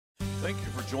Thank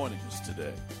you for joining us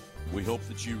today. We hope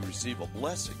that you receive a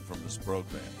blessing from this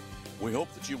program. We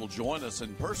hope that you will join us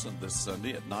in person this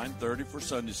Sunday at 9:30 for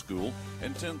Sunday School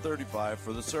and 10:35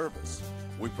 for the service.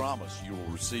 We promise you will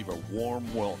receive a warm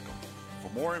welcome. For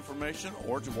more information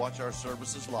or to watch our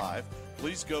services live,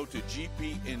 please go to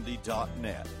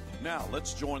gpindy.net. Now,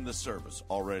 let's join the service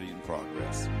already in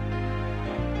progress.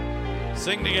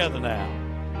 Sing together now.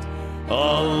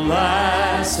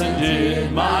 Alas, and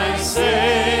did my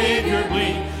Savior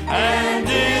bleed, and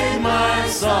did my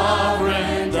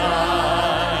sovereign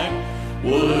die?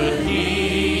 Would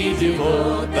he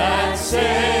devote that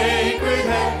sacred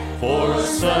head for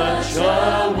such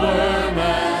a worm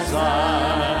as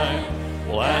I?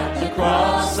 Well, at the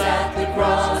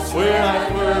cross, where I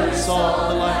first saw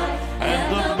the light,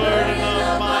 and the burden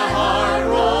of my heart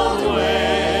rolled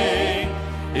away,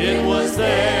 it was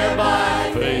there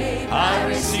by faith I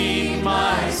received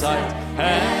my sight,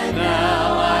 and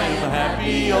now I am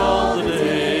happy all the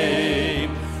day.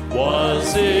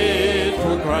 Was it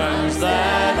for crimes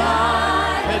that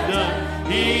I had done,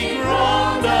 he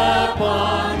groaned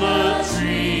upon the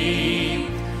tree?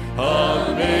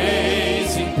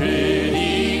 Amazing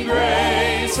pity,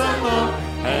 grace unknown,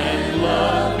 and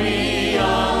love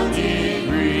beyond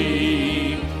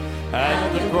degree.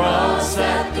 At the cross,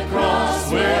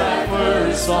 where I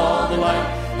first saw the light,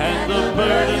 and the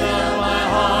burden of my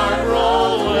heart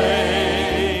rolled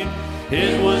away,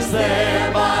 it was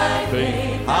there by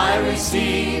faith I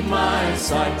received my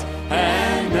sight,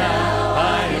 and now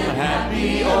I am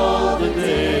happy all the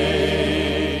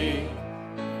day.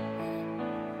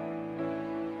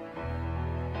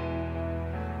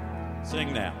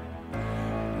 Sing now.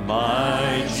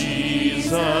 My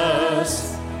Jesus,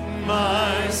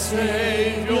 my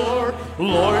Savior,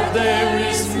 Lord, there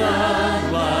is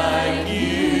none like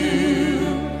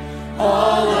you.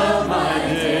 All of my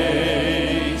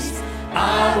days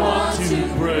I want to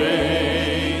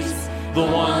praise the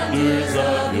wonders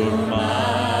of your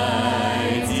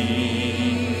mighty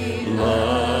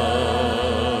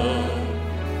love.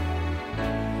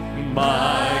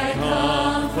 My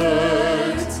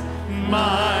comfort,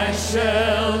 my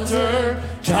shelter,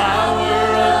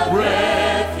 tower of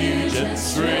refuge and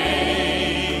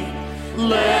strength,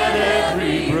 let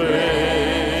every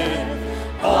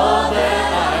breath, all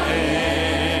that I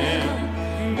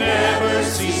am, never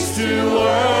cease to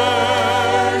worship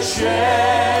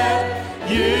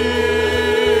you.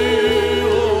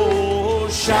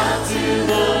 Shout to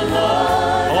the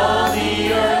Lord, all the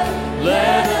earth,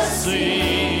 let us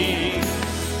sing.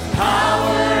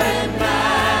 Power and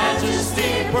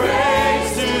majesty,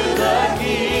 praise to the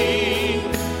King.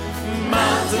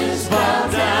 Mountains bow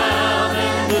down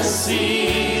and the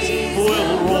seas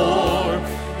will roar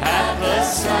at the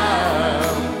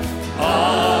sound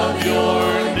of your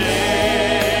name.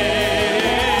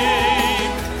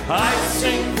 I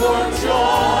sing for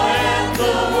joy at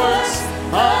the works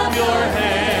of your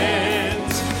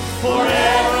hands.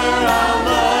 Forever I'll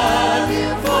love you,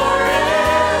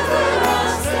 forever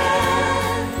I'll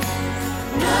stand.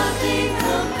 Nothing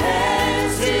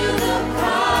compares to the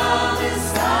promise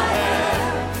I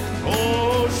have.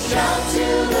 Oh, shout to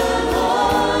the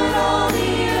Lord, all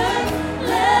the earth,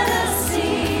 let us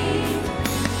sing.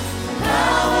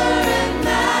 Power and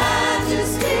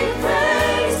majesty,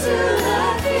 praise to the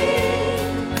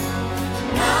King.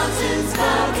 Mountains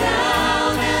bow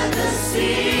down and the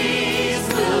seas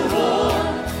will roar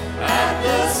at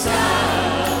the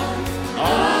sound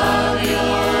of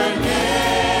your name.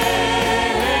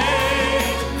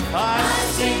 I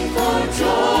sing for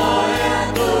joy at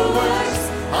the works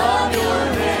of your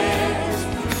hands.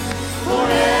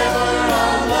 Forever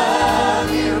I'll love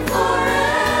you,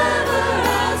 forever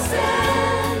I'll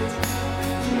stand.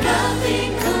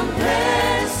 Nothing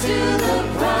compares to the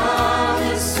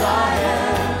promise I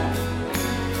have.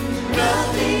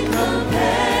 Nothing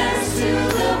compares to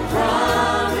the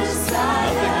promise I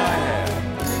have.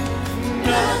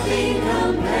 Nothing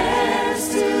compares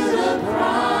to the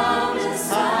promise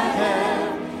I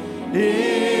have in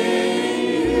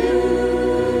you.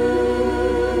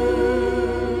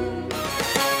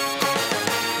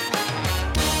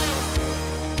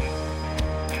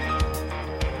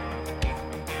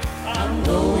 I'm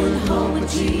going home with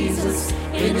Jesus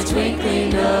in the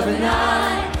twinkling of an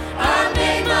eye. I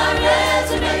made my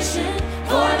reservation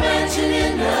for a mansion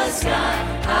in the sky.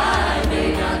 I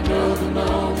may not know the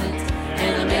moment,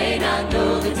 and I may not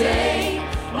know the day,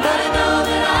 but I know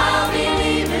that I'll be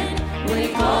leaving when he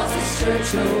calls his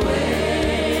church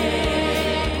away.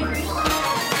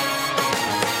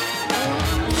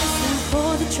 Listen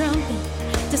for the trumpet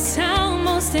to sound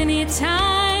most any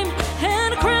time,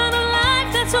 and a crown of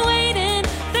life that's waiting.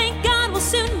 Thank God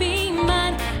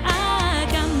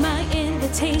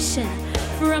salvation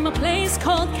from a place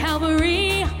called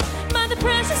Calvary. By the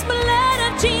precious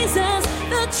blood of Jesus,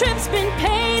 the trip's been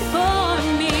paid for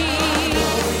me.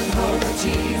 Going home with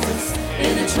Jesus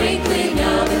in the twinkling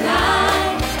of an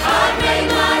eye. I've made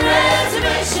my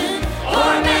reservation for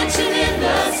a mansion in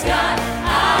the sky.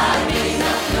 I may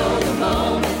not know the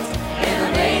moment, and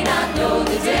I may not know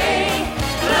the day,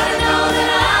 but I know that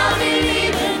I'll be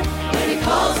leaving when He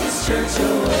calls His church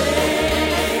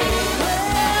away.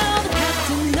 Well, the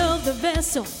captain of the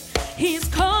vessel, he's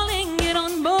calling it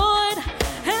on board,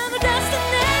 and the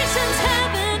destination's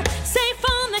heaven, safe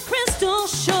on the crystal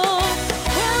shore,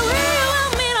 where we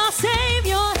will meet our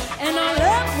Savior and our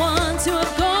loved ones who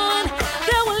have gone.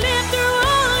 That will live through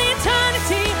all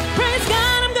eternity. Praise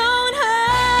God, I'm going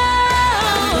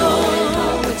home. Going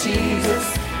home with Jesus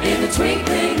in the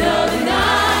twinkling of an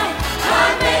eye.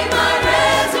 I've made my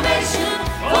reservation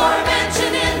for a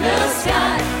mansion in the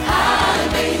sky. I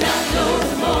may not know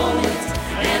the moment,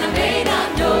 and I may not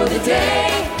know the day,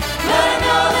 but I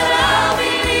know that I'll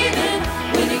be leaving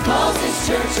when He calls His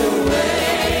church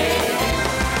away.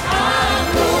 I'm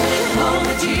going home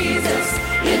with Jesus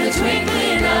in the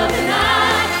twinkling of an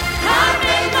eye. I've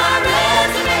made my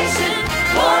reservation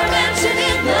for a mansion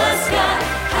in the sky.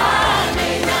 I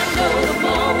may not know the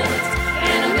moment,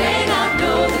 and I may not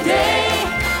know the day,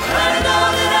 but I know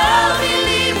that I'll be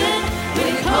leaving when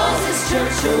He calls His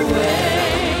church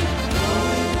away.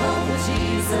 Going home with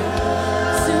Jesus.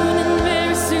 Soon and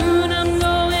very soon I'm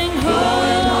going home.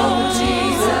 Going home with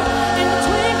Jesus. In the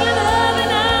twinkling of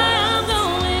an eye, I'm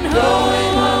going home.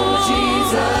 Going home with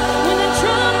Jesus. When the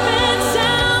trumpet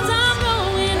sounds, I'm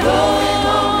going home. Going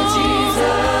home with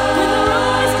Jesus. When the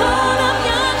roar is called up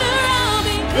yonder, I'll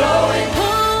be Going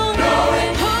home.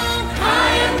 Going home. I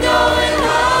am going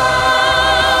home.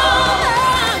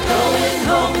 I'm going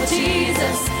home with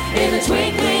Jesus in the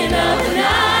twinkling of an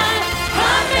eye.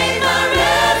 I've made my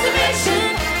reservation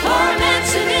for a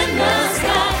mansion in the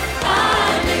sky.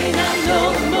 I may not know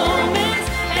the moment,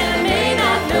 and I may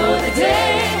not know the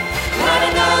day, but I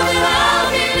know that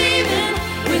I'll be leaving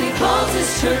when He calls His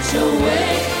church away.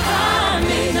 I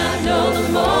may not know the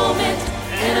moment,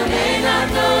 and I may not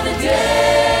know the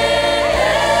day,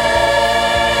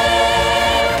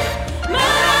 but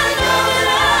I know that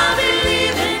I'll be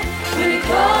leaving when He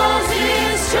calls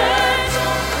His church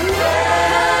away.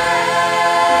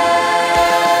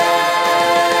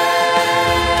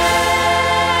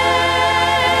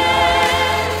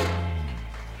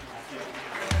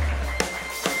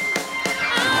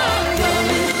 I'm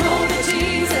going home with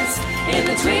Jesus in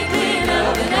the twinkling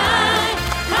of an eye.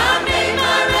 I've made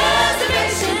my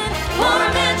reservation for a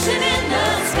mansion in the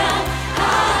sky. I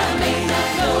may not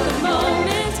know the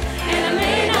moment, and I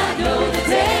may not know the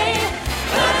day,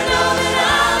 but I know that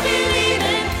I'll be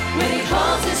leaving when He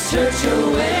calls His church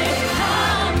away.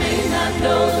 I may not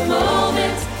know the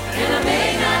moment, and I may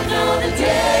not know the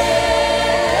day,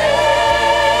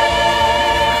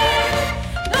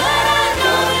 but I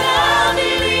know that I'll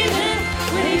be leaving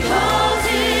when He calls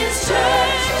His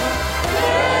church away.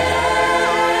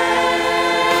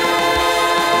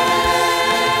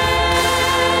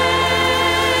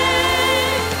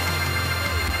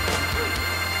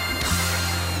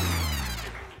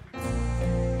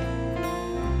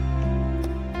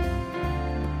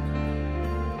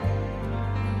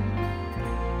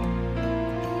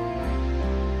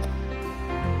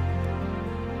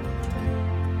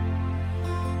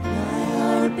 My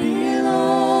heart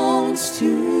belongs to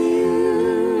you.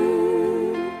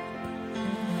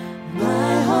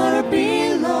 My heart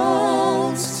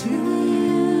belongs to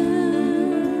you.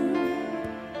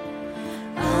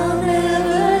 I'll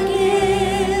never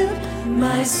give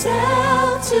myself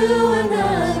to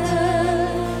another.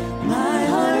 My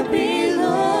heart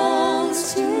belongs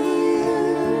to you.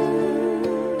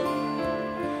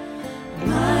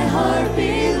 My heart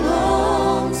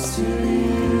belongs to you.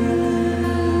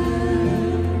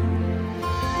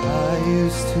 I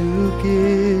used to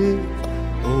give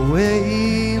away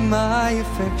my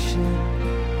affection,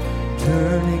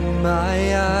 turning my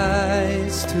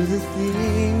eyes to the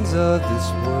things of this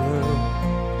world.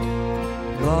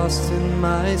 Lost in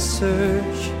my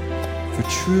search for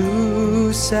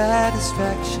true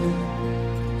satisfaction,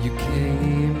 you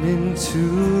came into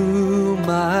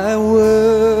my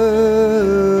world.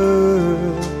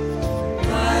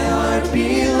 My heart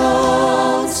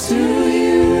belongs to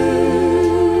you.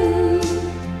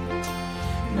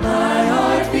 My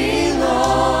heart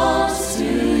belongs to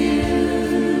you.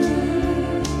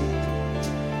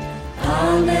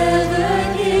 I'll never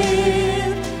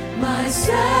give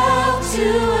myself to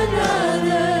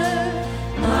another.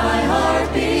 My heart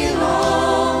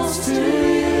belongs to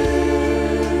you.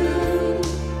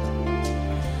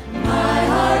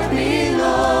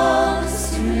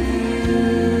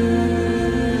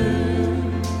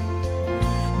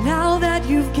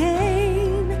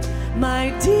 my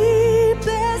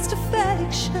deepest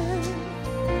affection.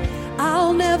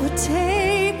 I'll never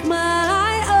take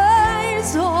my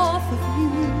eyes off of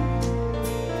you.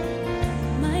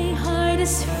 My heart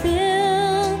is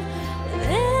filled with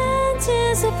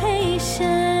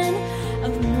anticipation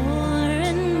of more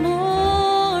and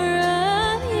more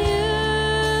of you.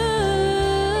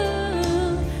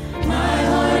 My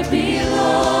heart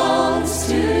belongs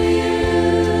to you.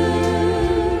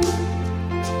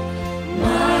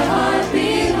 My heart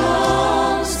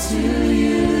belongs to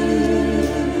you.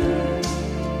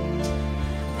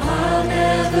 I'll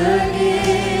never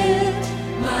give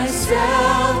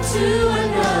myself to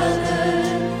another.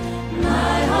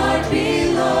 My heart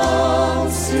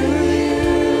belongs to you.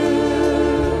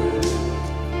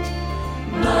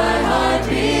 My heart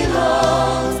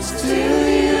belongs to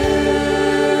you.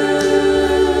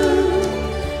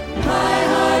 My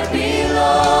heart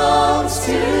belongs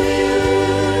to you.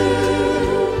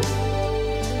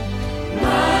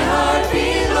 My heart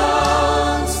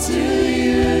belongs to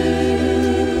you.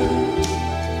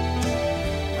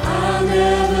 I'll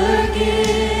never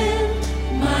give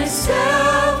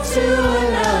myself to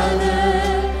another.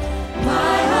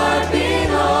 My heart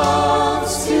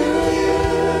belongs to you.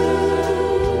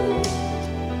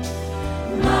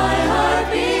 My heart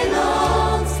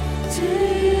belongs to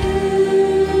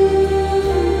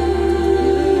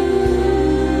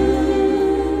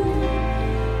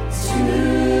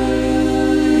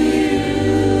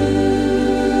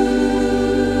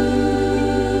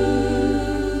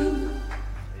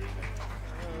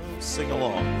Sing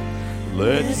along.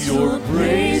 Let your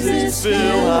praises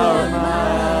fill our mouths.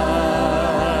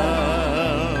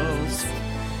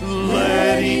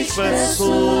 Let each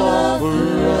vessel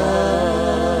offer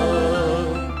up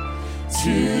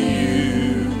to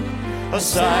you a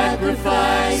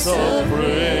sacrifice of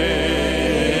praise.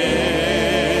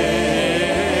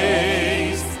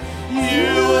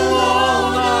 You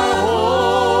alone are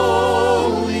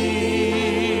holy.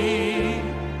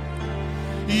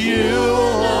 You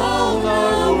alone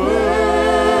are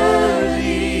worthy.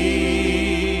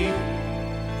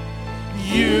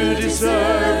 You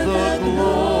deserve the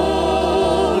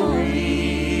glory.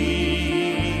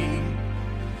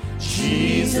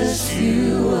 Jesus,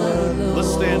 you alone.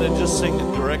 Let's stand and just sing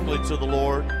it directly to the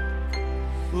Lord.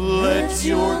 Let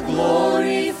your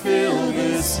glory fill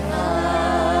this house.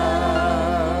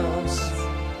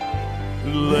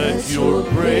 Let your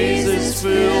praises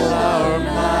fill our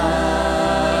mouths.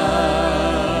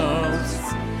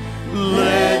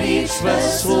 Let each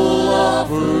vessel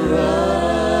offer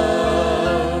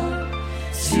up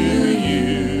to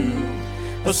you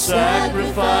a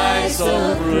sacrifice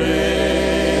of praise.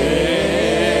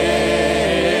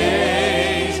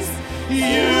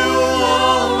 You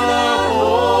alone are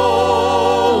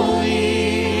holy.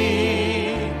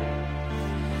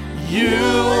 You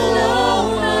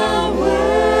alone are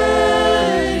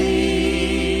worthy.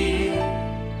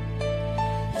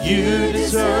 You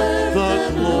deserve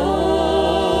the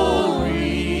glory.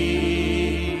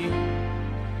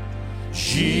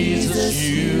 Jesus,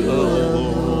 you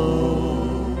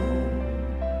alone.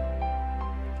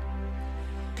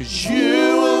 'Cause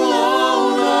you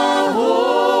alone are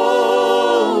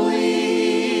holy.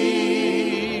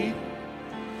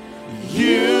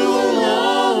 You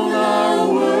alone are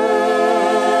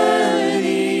worthy.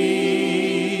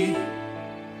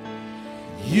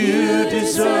 You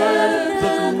deserve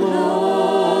the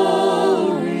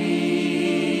glory.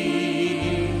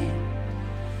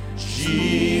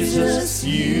 Jesus,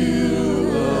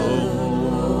 you alone.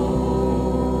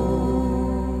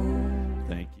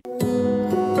 Thank you.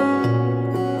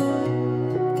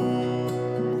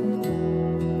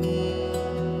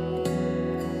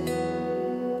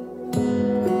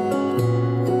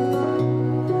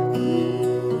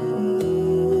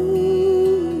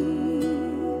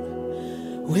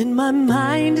 When my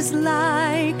mind is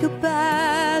like a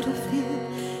battlefield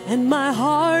and my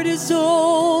heart is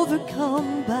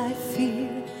overcome by fear,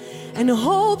 and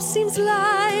hope seems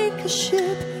like a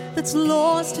ship that's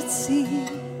lost at sea.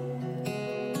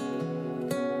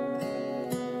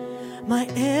 My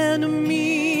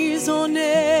enemies on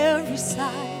every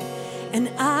side, and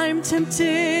I'm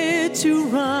tempted to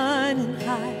run and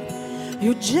hide.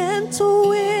 Your gentle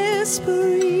whisper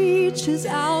reaches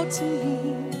out to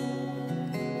me.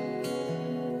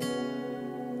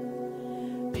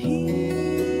 Peace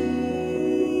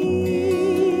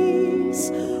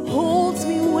holds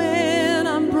me when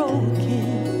I'm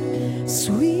broken.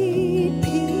 Sweet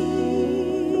peace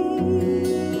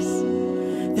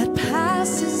that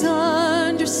passes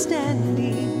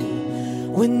understanding.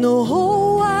 When the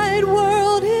whole wide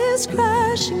world is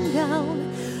crashing down,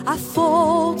 I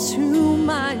fall to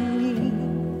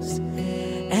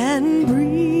and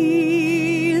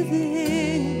breathe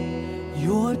in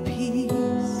your peace.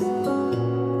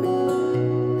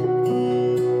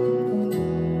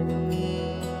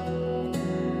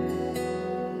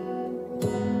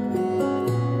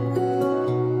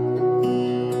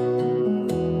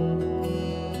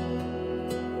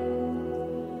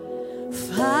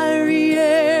 Fiery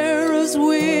arrows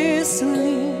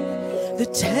whistling, the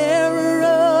terror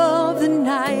of the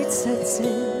night sets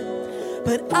in,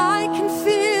 but I can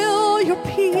feel your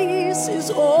peace is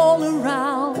all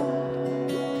around,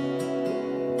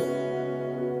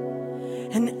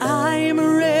 and I am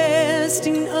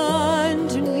resting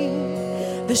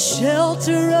underneath the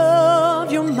shelter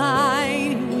of your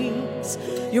mighty wings.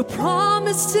 Your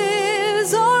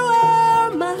promises are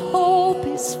where my hope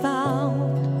is found.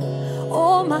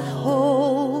 Oh, my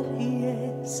hope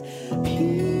is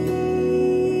peace.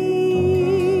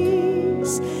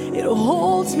 It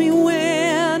holds me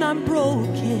when I'm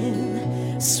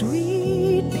broken.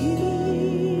 Sweet peace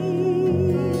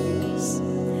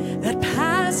that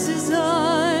passes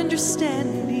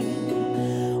understanding.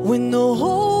 When the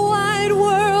whole wide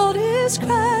world is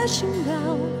crashing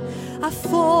down, I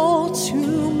fall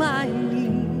to my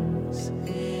knees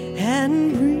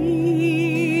and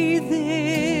breathe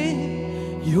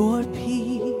in your peace.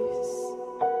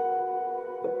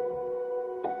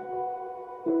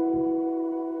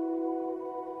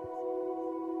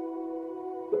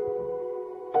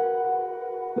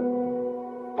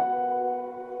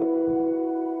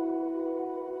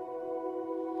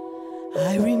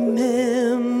 I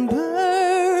remember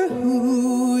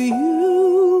who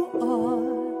you are.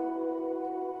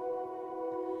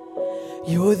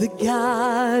 You're the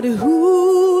God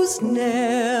who's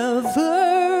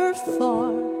never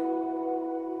far.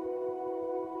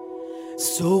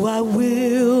 So I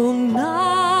will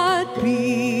not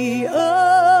be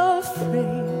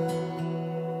afraid.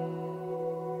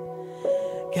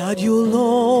 God, you'll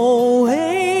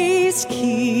always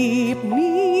keep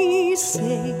me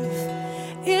safe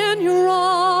in your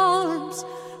arms.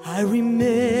 I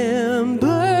remember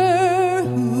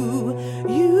who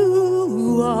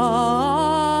you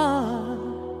are.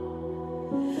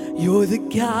 You're the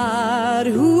God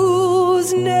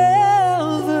who's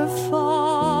never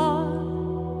far.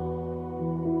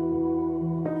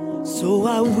 So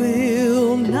I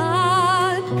will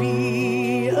not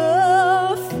be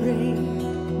afraid.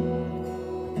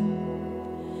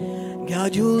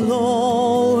 God, you'll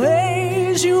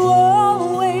always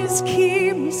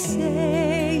keep me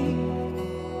safe.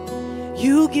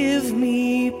 You give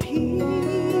me peace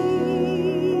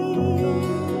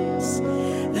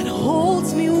that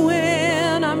holds me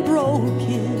when I'm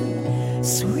broken.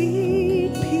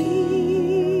 Sweet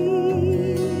peace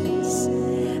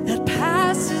that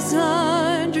passes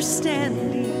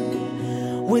understanding.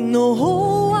 When the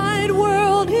whole wide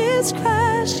world is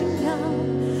crashing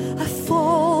down, I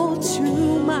fall to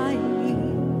my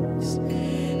knees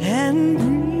and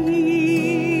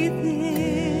breathe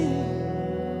in.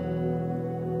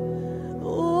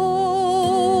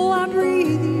 Oh, I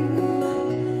breathe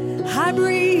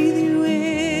you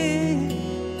in.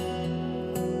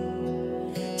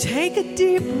 Take a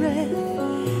deep breath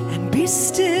and be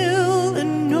still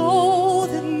and know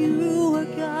that you are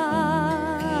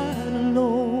God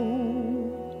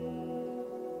alone.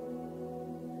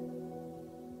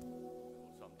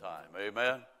 Sometime,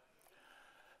 amen.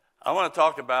 I want to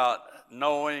talk about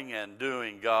knowing and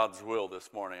doing God's will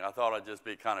this morning. I thought I'd just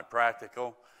be kind of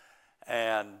practical.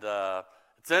 And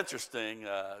it's interesting,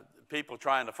 people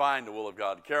trying to find the will of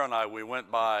God. Carol and I, we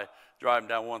went by, driving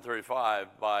down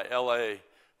 135, by LA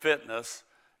Fitness.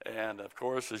 And, of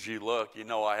course, as you look, you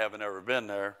know I haven't ever been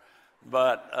there.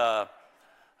 But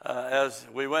as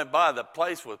we went by, the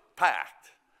place was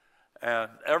packed. And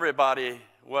everybody,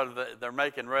 they're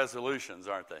making resolutions,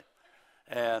 aren't they?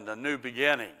 And a new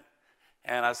beginning.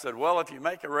 And I said, well, if you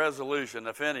make a resolution,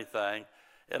 if anything,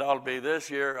 it ought to be this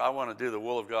year, I want to do the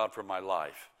will of God for my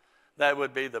life. That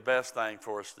would be the best thing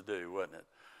for us to do, wouldn't it?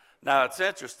 Now, it's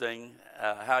interesting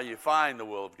how you find the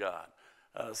will of God.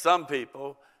 Some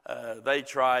people, they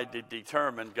try to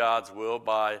determine God's will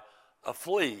by a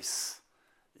fleece.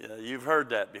 You know, you've heard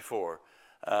that before.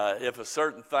 If a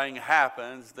certain thing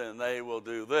happens, then they will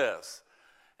do this.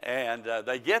 And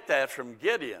they get that from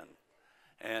Gideon.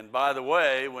 And by the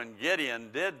way, when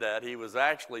Gideon did that, he was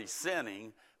actually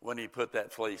sinning when he put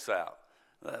that fleece out.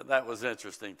 That was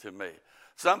interesting to me.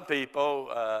 Some people,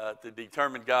 to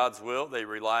determine God's will, they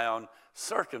rely on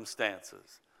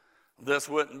circumstances. This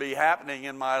wouldn't be happening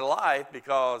in my life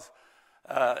because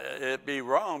it'd be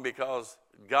wrong because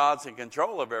God's in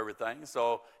control of everything,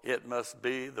 so it must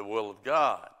be the will of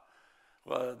God.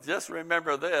 Well, just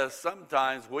remember this.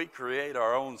 Sometimes we create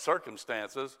our own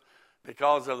circumstances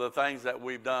because of the things that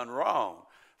we've done wrong.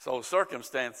 So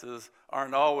circumstances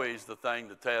aren't always the thing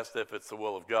to test if it's the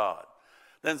will of God.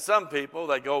 Then some people,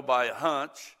 they go by a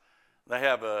hunch.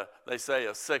 They say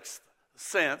a sixth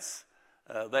sense.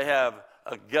 They have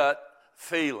a gut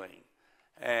feeling.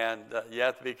 And you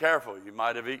have to be careful. You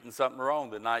might have eaten something wrong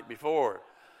the night before.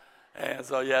 And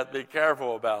so you have to be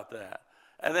careful about that.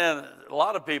 And then a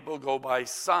lot of people go by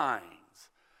signs.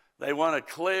 They want a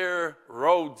clear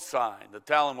road sign to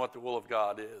tell them what the will of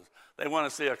God is. They want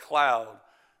to see a cloud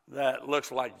that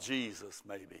looks like Jesus,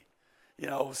 maybe. You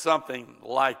know, something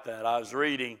like that. I was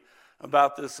reading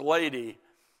about this lady,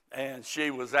 and she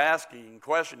was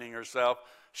questioning herself,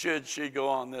 should she go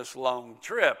on this long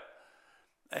trip?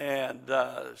 And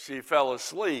she fell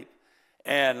asleep.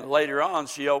 And later on,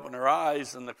 she opened her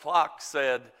eyes, and the clock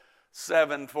said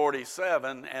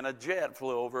 7:47, and a jet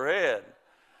flew overhead.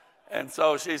 And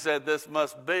so she said, this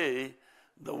must be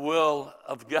the will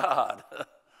of God.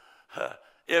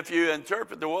 If you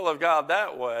interpret the will of God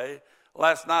that way,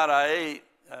 last night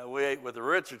we ate with the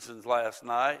Richardsons last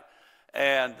night,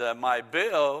 and my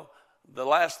bill, the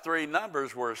last three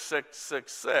numbers were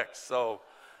 666. So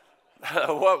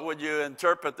what would you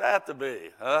interpret that to be,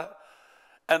 huh?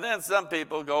 And then some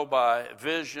people go by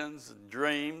visions and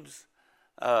dreams.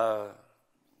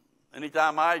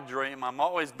 Anytime I dream, I'm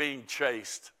always being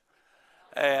chased.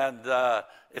 And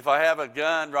if I have a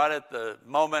gun right at the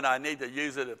moment I need to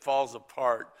use it, it falls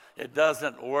apart. It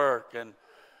doesn't work. And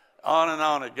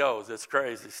on it goes. It's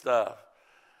crazy stuff.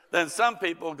 Then some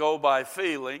people go by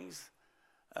feelings.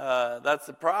 That's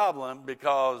the problem,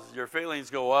 because your feelings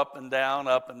go up and down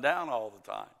all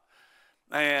the time.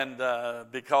 And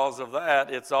because of that,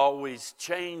 it's always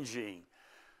changing.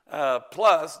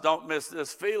 Plus, don't miss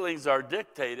this, feelings are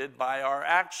dictated by our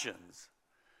actions.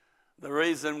 The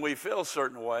reason we feel a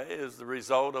certain way is the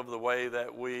result of the way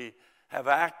that we have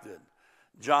acted.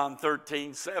 John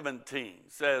 13:17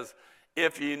 says,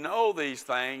 if you know these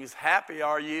things, happy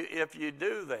are you if you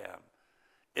do them.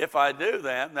 If I do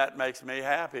them, that makes me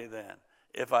happy then,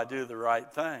 if I do the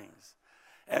right things.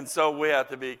 And so we have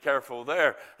to be careful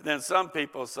there. And then some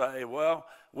people say, well,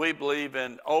 we believe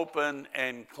in open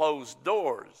and closed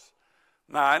doors.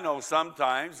 Now, I know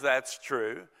sometimes that's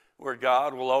true, where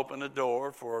God will open a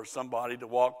door for somebody to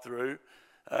walk through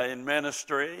in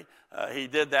ministry. He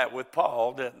did that with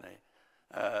Paul, didn't he?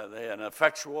 An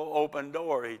effectual open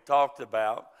door he talked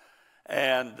about.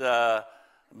 And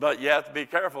but you have to be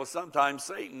careful. Sometimes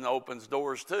Satan opens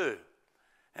doors too,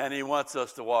 and he wants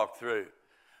us to walk through.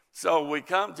 So we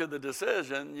come to the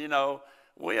decision,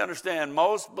 we understand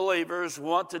most believers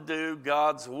want to do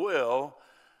God's will,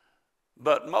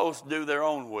 but most do their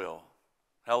own will.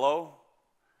 Hello?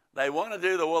 They want to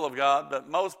do the will of God, but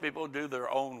most people do their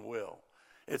own will.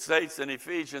 It states in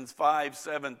Ephesians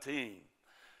 5:17,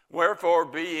 wherefore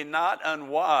be ye not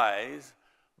unwise,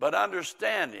 but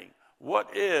understanding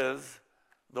what is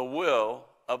the will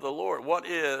of the Lord. What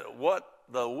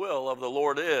the will of the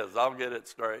Lord is. I'll get it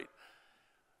straight.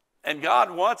 And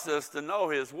God wants us to know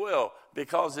his will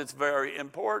because it's very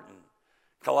important.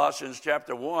 Colossians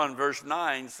chapter 1 verse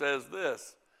 9 says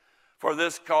this, for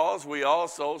this cause we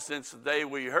also, since the day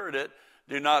we heard it,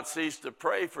 do not cease to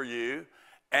pray for you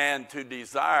and to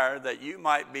desire that you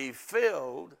might be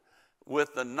filled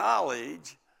with the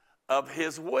knowledge of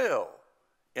his will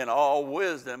in all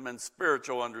wisdom and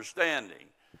spiritual understanding.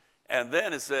 And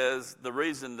then it says the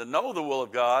reason to know the will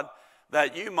of God,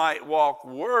 that you might walk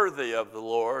worthy of the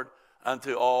Lord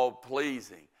unto all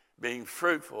pleasing, being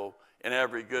fruitful in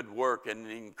every good work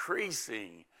and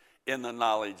increasing in the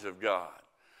knowledge of God.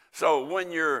 So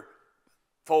when you're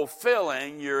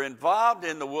you're involved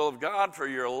in the will of God for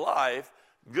your life,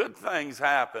 good things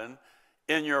happen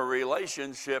in your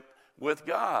relationship with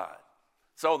God.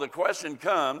 So the question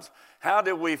comes, how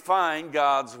do we find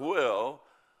God's will,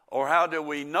 or how do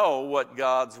we know what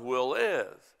God's will is?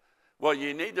 Well,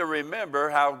 you need to remember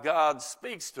how God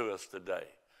speaks to us today.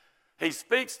 He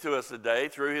speaks to us today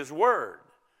through his word.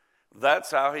 That's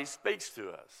how he speaks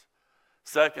to us.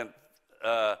 2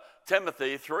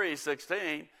 Timothy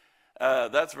 3:16,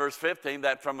 that's verse 15,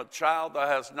 that from a child thou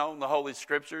hast known the holy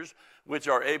scriptures, which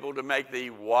are able to make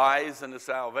thee wise unto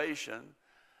salvation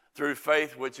through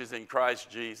faith which is in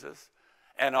Christ Jesus.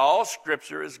 And all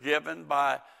scripture is given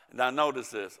by, now notice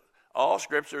this, all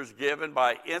scripture is given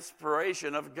by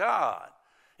inspiration of God,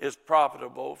 is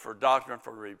profitable for doctrine,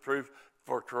 for reproof,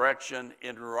 for correction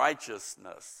in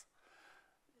righteousness.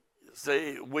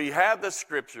 See, we have the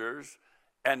scriptures,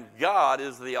 and God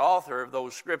is the author of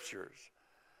those scriptures.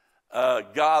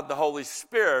 God, the Holy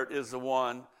Spirit, is the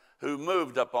one who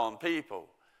moved upon people.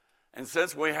 And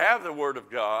since we have the Word of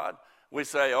God, we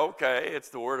say, okay, it's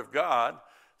the Word of God.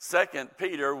 2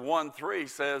 Peter 1:3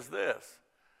 says this,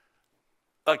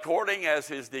 according as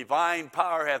his divine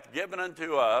power hath given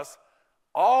unto us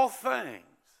all things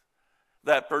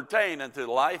that pertain unto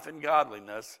life and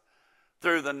godliness,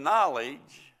 through the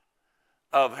knowledge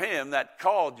of him that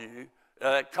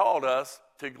called us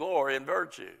to glory and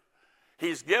virtue.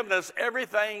 He's given us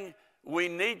everything we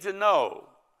need to know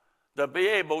to be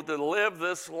able to live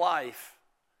this life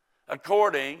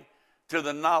according to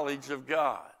the knowledge of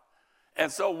God.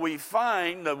 And so we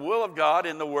find the will of God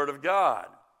in the Word of God.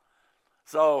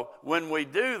 So when we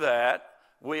do that,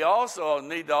 we also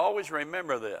need to always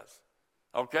remember this.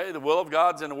 Okay, the will of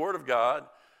God's in the Word of God.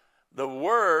 The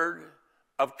word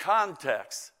of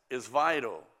context is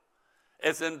vital.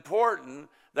 It's important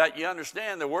that you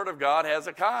understand the Word of God has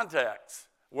a context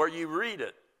where you read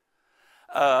it.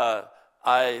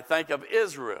 I think of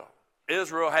Israel.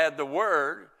 Israel had the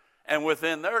Word, and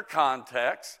within their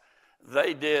context,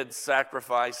 they did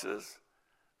sacrifices,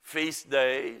 feast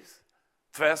days,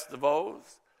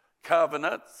 festivals,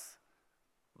 covenants,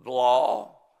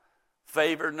 law,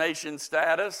 favored nation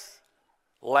status,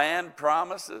 land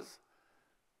promises,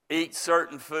 eat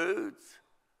certain foods,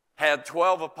 had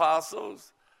 12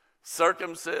 apostles,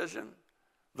 circumcision,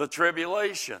 the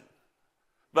tribulation.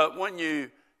 But when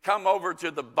you come over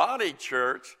to the body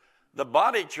church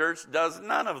does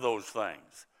none of those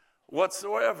things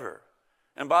whatsoever.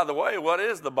 And by the way, what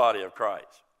is the body of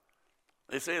Christ?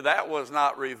 You see, that was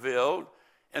not revealed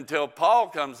until Paul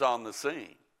comes on the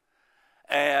scene.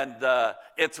 And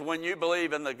it's when you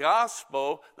believe in the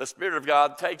gospel, the Spirit of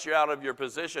God takes you out of your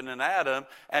position in Adam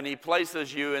and he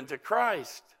places you into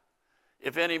Christ.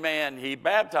 If any man, he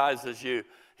baptizes you,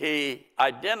 he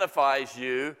identifies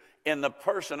you in the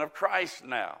person of Christ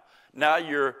now. Now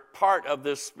you're part of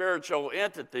this spiritual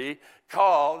entity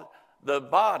called the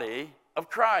body of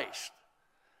Christ.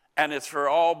 And it's for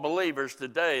all believers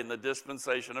today in the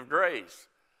dispensation of grace.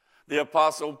 The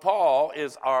Apostle Paul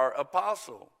is our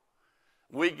apostle.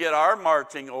 We get our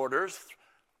marching orders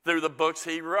through the books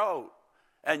he wrote.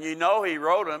 And you know he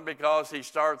wrote them because he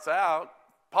starts out,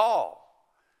 Paul,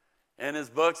 in his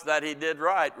books that he did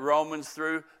write, Romans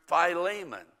through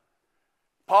Philemon.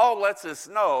 Paul lets us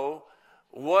know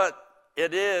what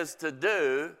it is to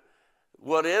do,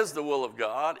 what is the will of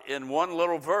God, in one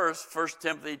little verse, 1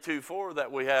 Timothy 2:4,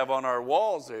 that we have on our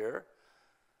walls here,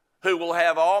 who will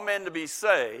have all men to be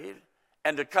saved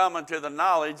and to come unto the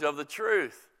knowledge of the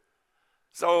truth.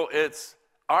 So it's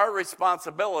our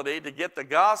responsibility to get the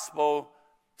gospel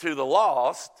to the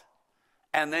lost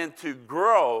and then to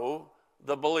grow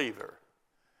the believer.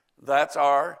 That's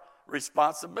our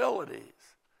responsibilities.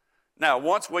 Now,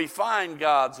 once we find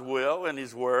God's will in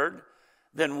his word,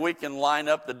 then we can line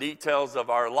up the details of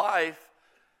our life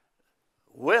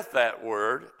with that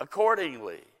word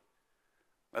accordingly.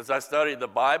 As I studied the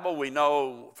Bible, we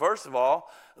know, first of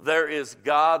all, there is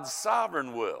God's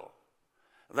sovereign will.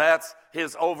 That's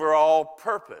his overall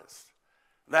purpose.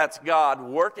 That's God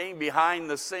working behind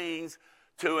the scenes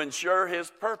to ensure his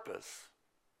purpose.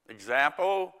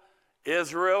 Example,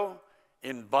 Israel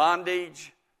in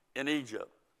bondage in Egypt.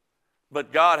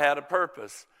 But God had a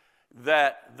purpose,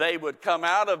 that they would come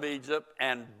out of Egypt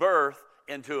and birth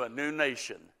into a new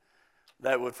nation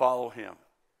that would follow him.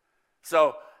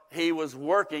 So he was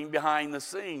working behind the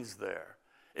scenes there.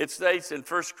 It states in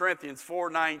 1 Corinthians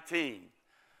 4:19,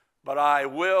 but I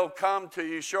will come to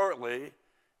you shortly,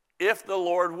 if the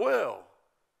Lord will,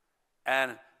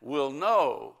 and will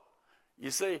know.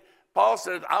 You see, Paul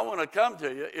said, I want to come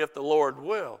to you if the Lord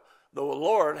will. The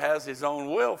Lord has his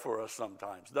own will for us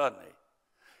sometimes, doesn't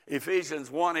he? Ephesians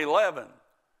 1:11,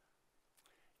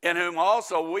 in whom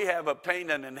also we have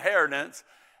obtained an inheritance,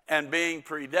 and being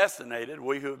predestinated,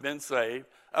 we who have been saved,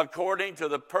 according to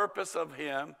the purpose of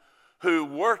him who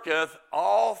worketh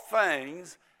all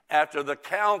things after the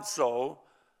counsel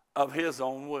of his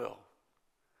own will.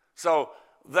 So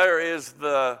there is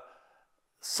the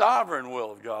sovereign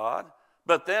will of God,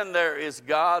 but then there is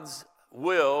God's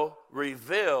will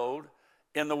revealed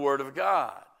in the Word of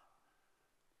God.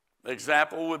 The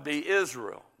example would be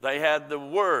Israel. They had the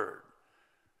Word,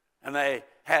 and they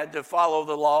had to follow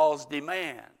the law's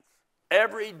demands.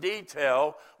 Every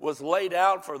detail was laid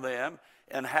out for them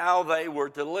in how they were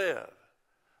to live.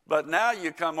 But now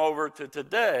you come over to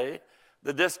today,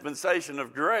 the dispensation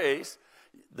of grace,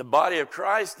 the body of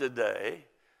Christ today,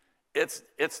 it's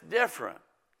different.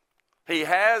 He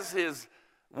has his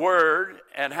word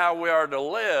and how we are to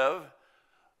live,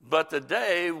 but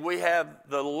today we have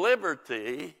the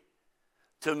liberty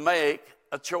to make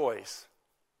a choice.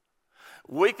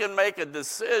 We can make a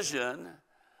decision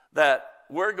that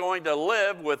we're going to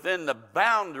live within the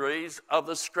boundaries of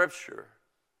the Scripture.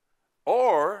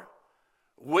 Or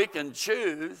we can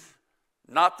choose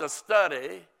not to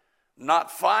study,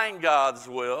 not find God's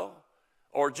will,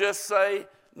 or just say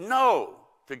no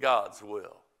to God's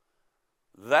will.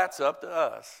 That's up to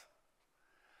us.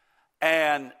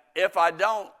 And if I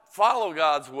don't follow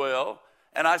God's will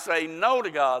and I say no to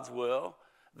God's will,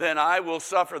 then I will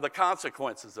suffer the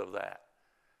consequences of that.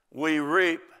 We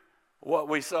reap what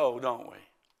we sow, don't we?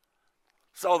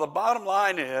 So the bottom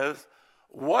line is,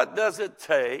 what does it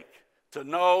take to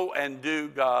know and do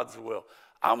God's will?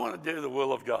 I want to do the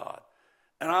will of God.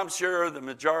 And I'm sure the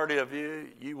majority of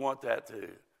you want that too.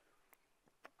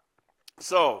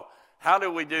 So, how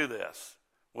do we do this?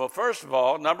 Well, first of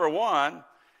all, number one,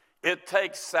 it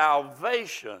takes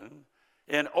salvation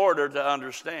in order to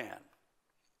understand.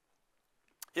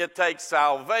 It takes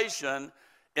salvation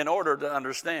in order to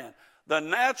understand. The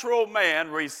natural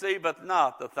man receiveth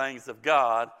not the things of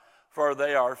God, for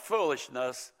they are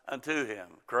foolishness unto him.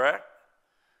 Correct?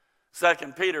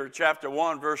 2 Peter chapter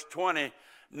 1, verse 20,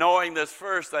 knowing this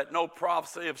first, that no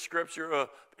prophecy of Scripture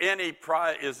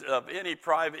is of any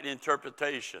private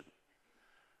interpretation.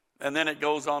 And then it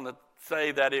goes on to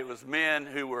say that it was men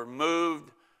who were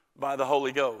moved by the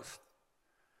Holy Ghost.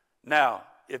 Now,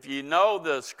 if you know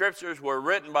the Scriptures were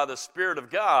written by the Spirit of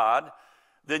God,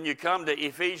 then you come to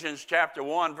Ephesians chapter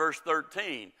 1, verse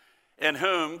 13, in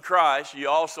whom Christ you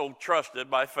also trusted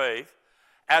by faith.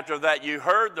 After that you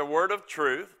heard the word of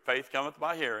truth, faith cometh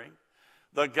by hearing,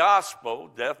 the gospel,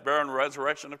 death, burial, and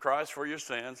resurrection of Christ for your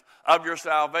sins, of your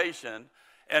salvation,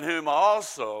 in whom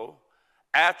also,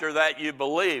 after that you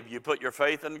believed, you put your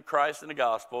faith in Christ and the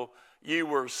gospel, you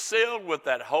were sealed with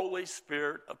that Holy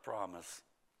Spirit of promise.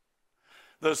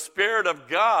 The Spirit of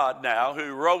God now,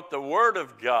 who wrote the Word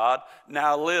of God,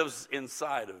 now lives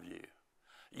inside of you.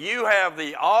 You have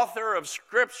the author of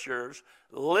Scriptures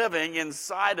living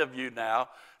inside of you now,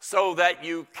 so that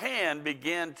you can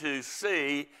begin to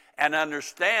see and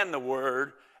understand the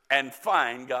Word and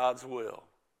find God's will.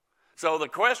 So the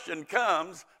question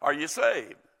comes, are you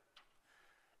saved?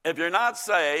 If you're not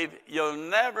saved, you're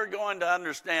never going to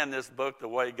understand this book the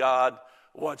way God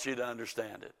wants you to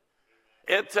understand it.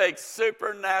 It takes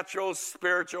supernatural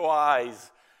spiritual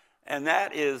eyes, and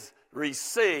that is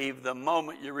received the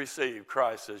moment you receive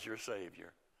Christ as your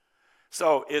Savior.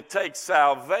 So it takes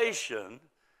salvation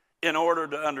in order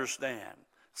to understand.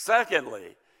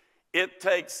 Secondly, it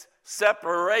takes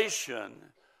separation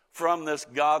from this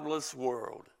godless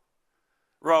world.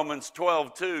 Romans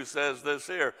 12:2 says this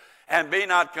here, and be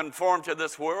not conformed to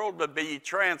this world, but be ye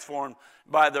transformed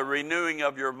by the renewing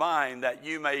of your mind, that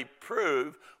you may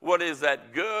prove what is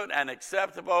that good and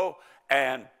acceptable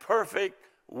and perfect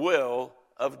will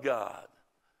of God.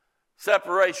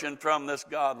 Separation from this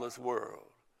godless world.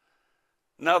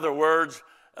 In other words,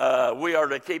 we are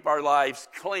to keep our lives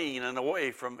clean and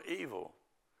away from evil.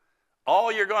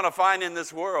 All you're going to find in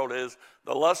this world is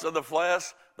the lust of the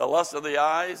flesh, the lust of the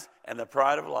eyes, and the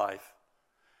pride of life.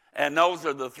 And those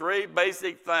are the three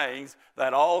basic things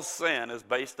that all sin is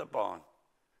based upon.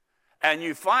 And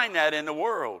you find that in the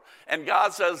world. And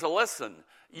God says, listen,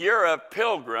 you're a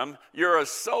pilgrim, you're a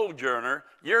sojourner,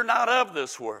 you're not of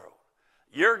this world.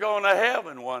 You're going to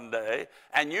heaven one day,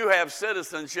 and you have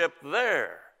citizenship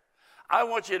there. I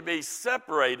want you to be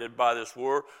separated by this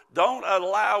world. Don't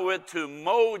allow it to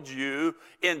mold you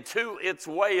into its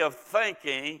way of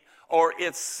thinking or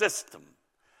its system.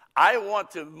 I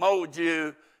want to mold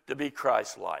you to be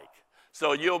Christ-like,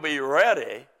 so you'll be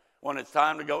ready when it's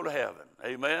time to go to heaven.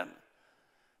 Amen?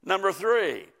 Number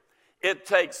 3, it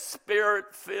takes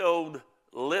Spirit-filled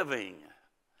living.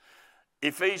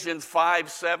 Ephesians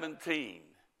 5:17.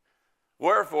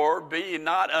 Wherefore, be ye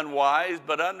not unwise,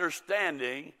 but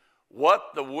understanding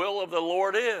what the will of the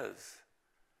Lord is.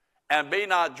 And be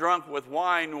not drunk with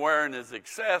wine wherein is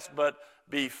excess, but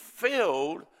be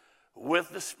filled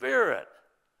with the Spirit.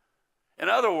 In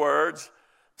other words,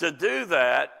 to do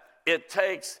that, it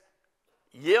takes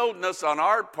yieldness on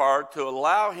our part to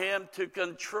allow Him to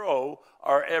control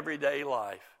our everyday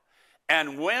life.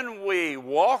 And when we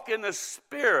walk in the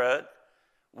Spirit,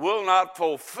 we'll not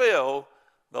fulfill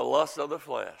the lust of the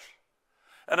flesh.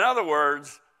 In other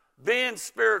words, being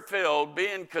Spirit-filled,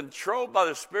 being controlled by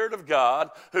the Spirit of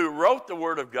God, who wrote the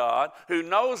Word of God, who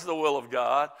knows the will of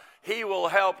God, He will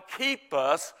help keep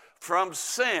us from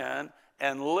sin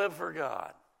and live for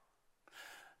God.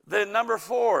 Then number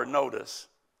 4, notice,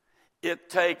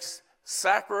 it takes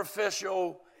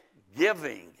sacrificial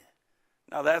giving.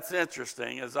 Now that's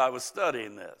interesting as I was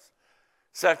studying this.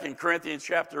 2 Corinthians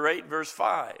chapter 8, verse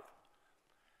 5.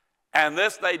 And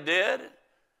this they did,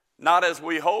 not as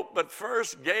we hoped, but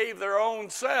first gave their own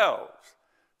selves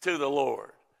to the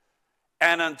Lord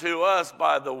and unto us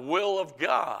by the will of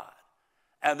God.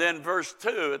 And then verse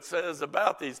 2, it says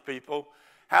about these people,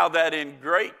 how that in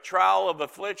great trial of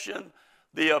affliction,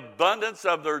 the abundance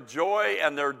of their joy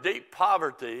and their deep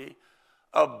poverty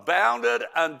abounded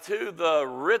unto the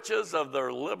riches of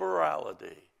their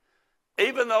liberality.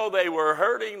 Even though they were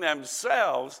hurting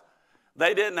themselves,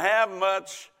 they didn't have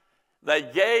much. They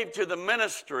gave to the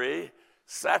ministry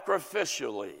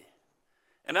sacrificially.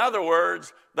 In other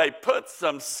words, they put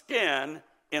some skin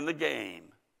in the game.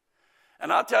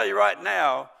 And I'll tell you right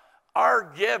now,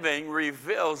 our giving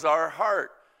reveals our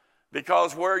heart,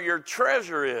 because where your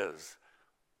treasure is,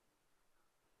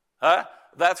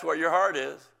 that's where your heart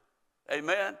is.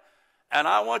 Amen? And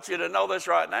I want you to know this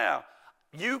right now.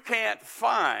 You can't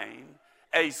find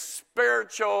a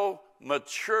spiritual,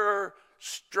 mature,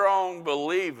 strong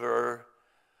believer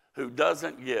who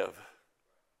doesn't give.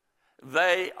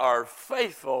 They are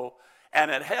faithful,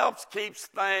 and it helps keeps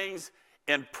things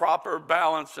in proper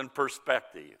balance and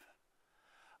perspective.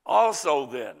 Also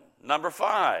then, number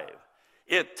 5,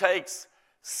 it takes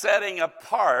setting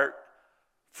apart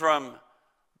from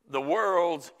the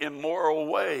world's immoral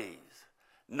ways.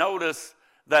 Notice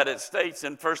that it states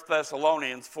in 1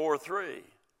 Thessalonians 4:3,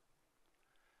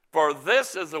 for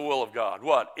this is the will of God.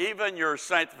 What? Even your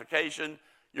sanctification,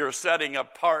 your setting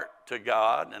apart to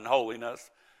God and holiness,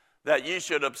 that you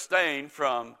should abstain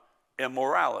from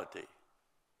immorality.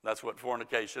 That's what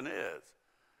fornication is.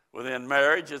 Within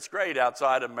marriage, it's great.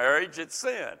 Outside of marriage, it's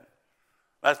sin.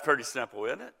 That's pretty simple,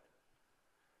 isn't it?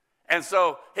 And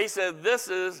so he said, this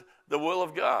is the will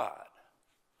of God.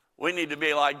 We need to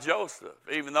be like Joseph.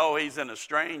 Even though he's in a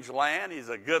strange land, he's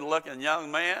a good-looking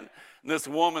young man, and this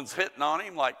woman's hitting on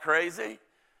him like crazy.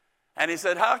 And he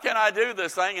said, how can I do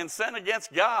this thing and sin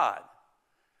against God?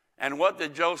 And what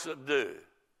did Joseph do?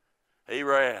 He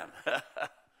ran.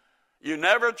 You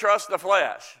never trust the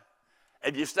flesh.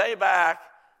 If you stay back,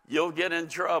 you'll get in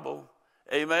trouble.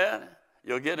 Amen?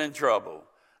 You'll get in trouble.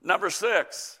 Number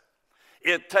 6,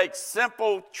 it takes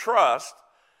simple trust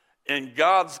in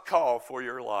God's call for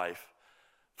your life.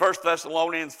 1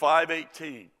 Thessalonians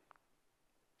 5:18.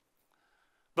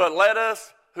 But let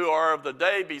us who are of the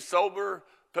day be sober,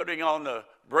 putting on the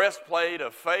breastplate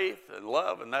of faith and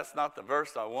love. And that's not the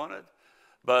verse I wanted.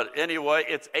 But anyway,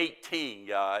 it's 18,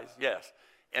 guys. Yes.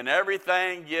 In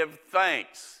everything give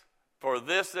thanks, for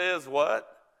this is what?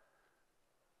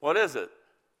 What is it?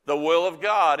 The will of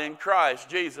God in Christ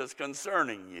Jesus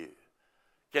concerning you.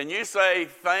 Can you say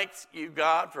thanks you,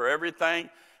 God, for everything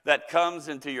that comes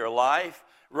into your life,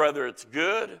 whether it's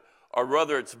good or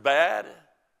whether it's bad?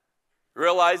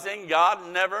 Realizing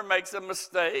God never makes a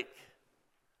mistake.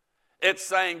 It's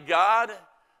saying, God,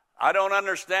 I don't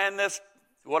understand this,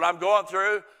 what I'm going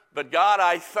through, but God,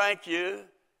 I thank you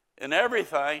in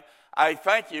everything. I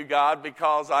thank you, God,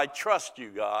 because I trust you,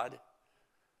 God.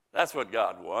 That's what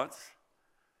God wants.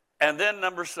 And then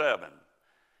number 7,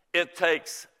 it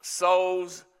takes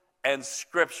souls and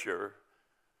Scripture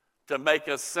to make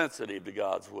us sensitive to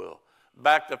God's will.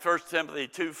 Back to 1 Timothy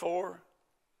 2:4,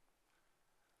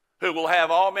 who will have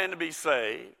all men to be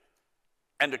saved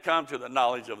and to come to the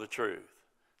knowledge of the truth,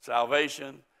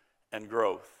 salvation and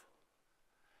growth.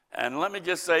 And let me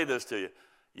just say this to you.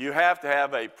 You have to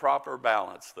have a proper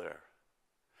balance there.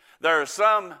 There are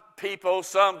some people,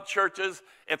 some churches,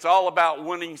 it's all about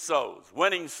winning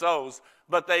souls,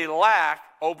 but they lack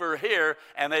over here,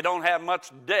 and they don't have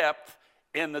much depth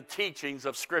in the teachings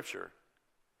of Scripture.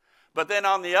 But then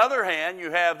on the other hand,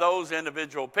 you have those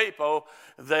individual people,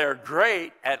 they're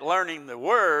great at learning the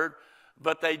Word,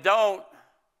 but they don't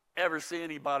ever see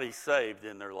anybody saved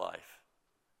in their life.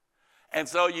 And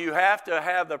so you have to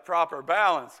have the proper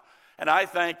balance. And I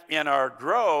think in our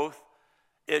growth,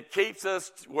 it keeps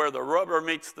us where the rubber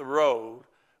meets the road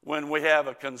when we have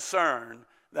a concern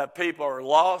that people are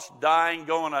lost, dying,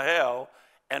 going to hell,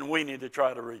 and we need to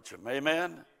try to reach them.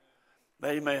 Amen?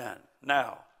 Amen.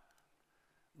 Now,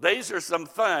 these are some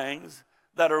things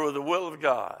that are the will of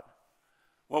God.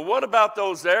 Well, what about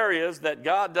those areas that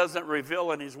God doesn't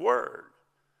reveal in His Word?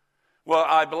 Well,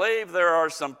 I believe there are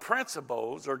some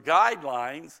principles or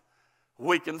guidelines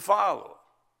we can follow.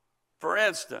 For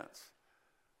instance,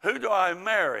 who do I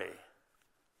marry?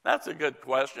 That's a good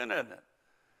question, isn't it?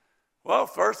 Well,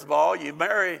 first of all, you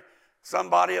marry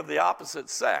somebody of the opposite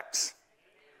sex.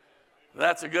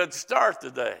 That's a good start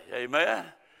today, amen?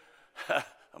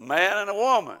 A man and a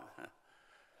woman.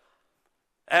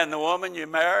 And the woman you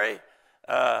marry,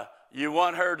 you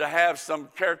want her to have some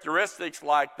characteristics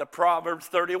like the Proverbs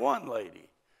 31 lady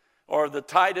or the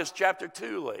Titus chapter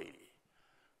 2 lady.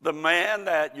 the man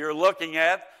that you're looking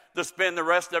at to spend the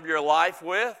rest of your life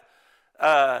with.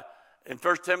 In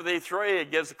 1 Timothy 3,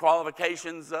 it gives the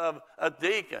qualifications of a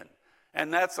deacon.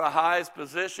 And that's the highest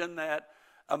position that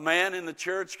a man in the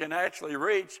church can actually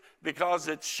reach, because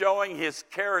it's showing his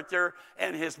character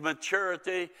and his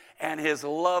maturity and his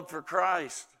love for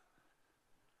Christ.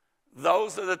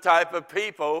 Those are the type of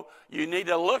people you need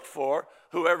to look for,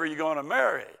 whoever you're going to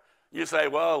marry. You say,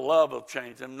 well, love will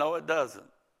change them. No, it doesn't.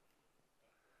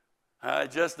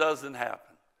 It just doesn't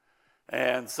happen.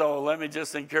 And so let me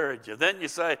just encourage you. Then you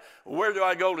say, where do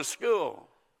I go to school?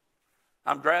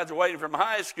 I'm graduating from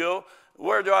high school.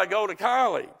 Where do I go to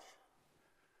college?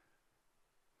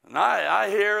 And I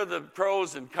hear the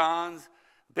pros and cons.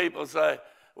 People say,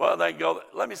 well, they go.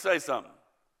 Let me say something.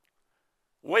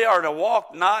 We are to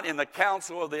walk not in the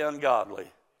counsel of the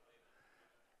ungodly.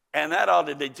 And that ought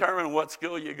to determine what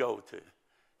school you go to.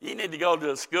 You need to go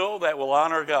to a school that will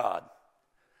honor God.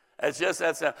 It's just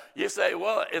that simple. You say,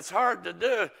 well, it's hard to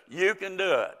do. You can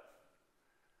do it.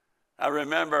 I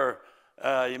remember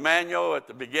Emmanuel at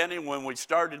the beginning when we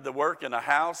started the work in a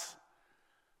house.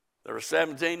 There were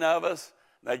 17 of us.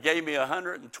 They gave me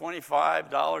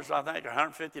 $125, I think,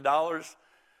 $150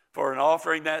 for an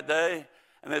offering that day.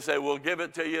 And they said, we'll give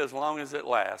it to you as long as it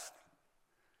lasts.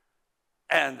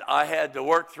 And I had to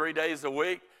work 3 days a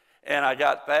week, and I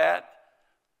got fat.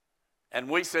 And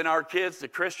we sent our kids to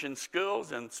Christian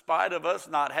schools in spite of us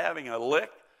not having a lick.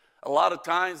 A lot of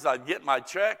times I'd get my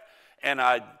check, and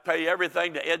I'd pay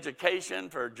everything to education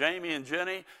for Jamie and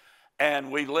Jenny,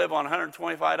 and we'd live on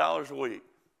 $125 a week.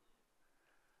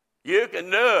 You can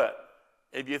do it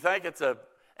if you think it's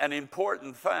an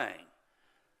important thing.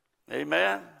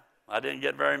 Amen? I didn't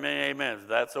get very many amens.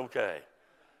 That's okay.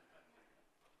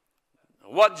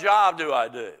 What job do I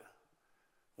do?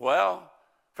 Well,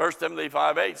 1 Timothy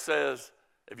 5:8 says,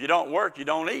 if you don't work, you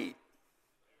don't eat.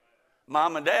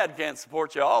 Mom and dad can't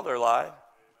support you all their life.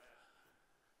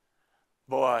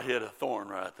 Boy, I hit a thorn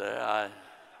right there.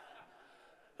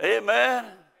 Amen.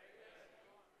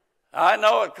 I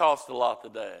know it costs a lot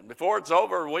today. And before it's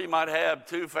over, we might have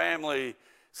 2 family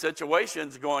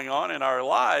situations going on in our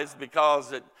lives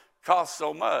because it costs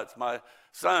so much. My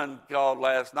son called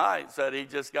last night and said he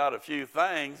just got a few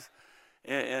things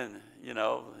in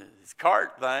his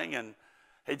cart thing, and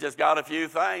he just got a few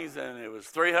things, and it was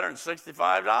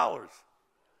 $365.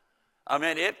 I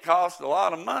mean, it costs a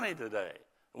lot of money today.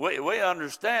 We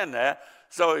understand that.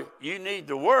 So you need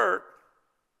to work.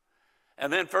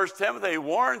 And then 1 Timothy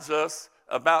warns us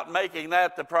about making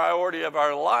that the priority of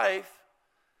our life,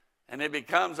 and it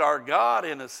becomes our God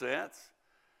in a sense.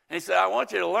 And he said, I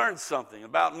want you to learn something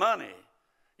about money.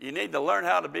 You need to learn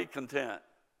how to be content.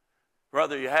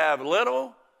 Whether you have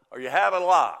little or you have a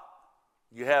lot,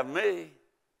 you have me,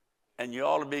 and you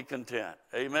ought to be content.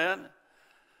 Amen?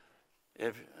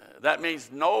 That means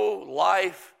no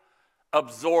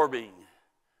life-absorbing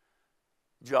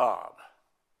job.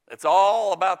 It's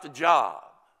all about the job.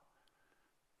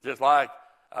 Just like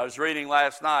I was reading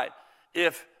last night,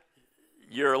 if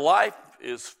your life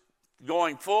is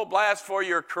going full blast for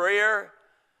your career,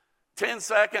 10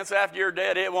 seconds after you're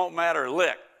dead, it won't matter a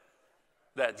lick,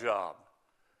 that job.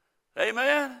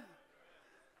 Amen?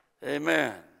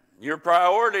 Amen. Your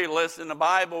priority list in the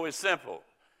Bible is simple.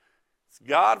 It's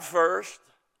God first,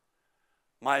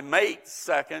 my mate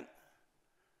second,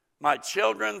 my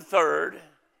children third,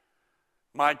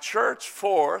 my church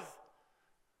fourth,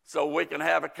 so we can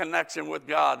have a connection with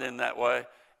God in that way,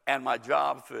 and my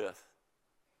job fifth.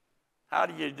 How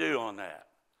do you do on that?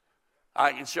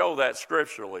 I can show that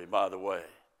scripturally, by the way.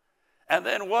 And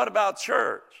then what about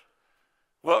church?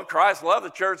 Well, Christ loved the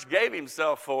church, gave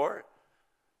himself for it.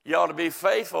 You ought to be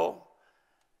faithful.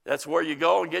 That's where you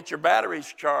go and get your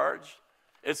batteries charged.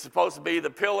 It's supposed to be the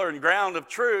pillar and ground of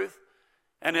truth.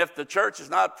 And if the church is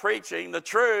not preaching the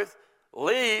truth,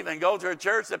 leave and go to a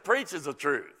church that preaches the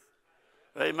truth.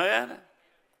 Amen?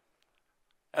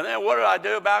 And then what do I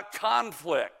do about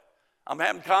conflict? I'm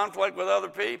having conflict with other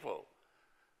people.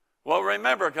 Well,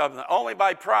 remember, only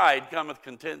by pride cometh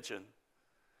contention.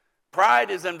 Pride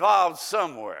is involved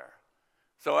somewhere.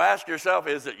 So ask yourself,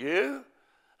 is it you?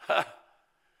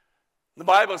 The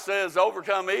Bible says,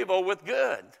 overcome evil with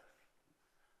good.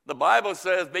 The Bible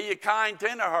says, be ye kind,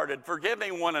 tenderhearted,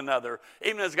 forgiving one another,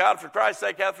 even as God for Christ's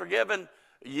sake hath forgiven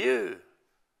you.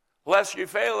 Lest you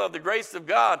fail of the grace of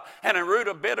God, and a root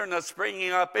of bitterness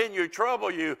springing up in you,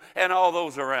 trouble you and all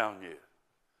those around you.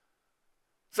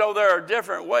 So there are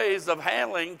different ways of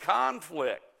handling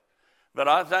conflict. But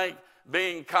I think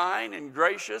being kind and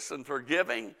gracious and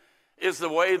forgiving is the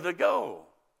way to go.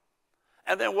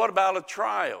 And then what about a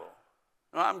trial?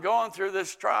 I'm going through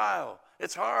this trial.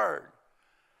 It's hard.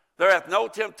 There hath no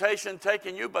temptation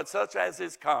taken you but such as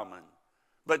is common.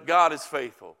 But God is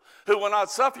faithful, who will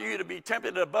not suffer you to be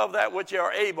tempted above that which you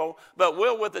are able, but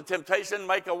will with the temptation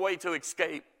make a way to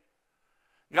escape.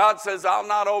 God says, I'll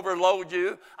not overload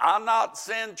you. I'll not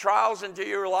send trials into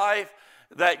your life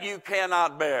that you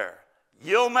cannot bear.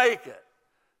 You'll make it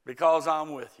because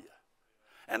I'm with you.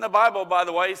 And the Bible, by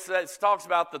the way, talks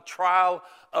about the trial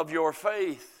of your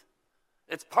faith.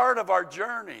 It's part of our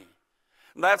journey.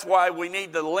 And that's why we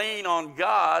need to lean on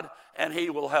God, and He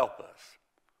will help us.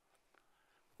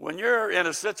 When you're in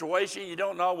a situation you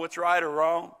don't know what's right or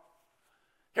wrong,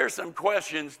 here's some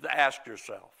questions to ask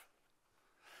yourself.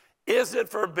 Is it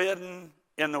forbidden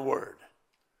in the Word?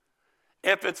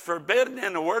 If it's forbidden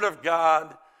in the Word of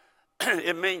God,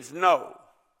 it means no.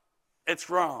 It's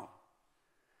wrong.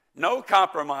 No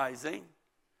compromising.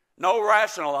 No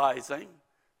rationalizing.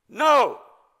 No.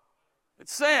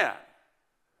 It's sin.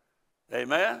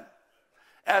 Amen?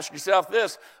 Ask yourself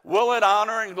this. Will it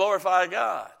honor and glorify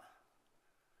God?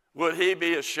 Would He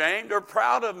be ashamed or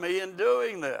proud of me in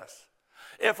doing this?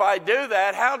 If I do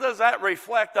that, how does that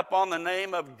reflect upon the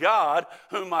name of God,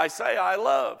 whom I say I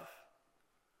love?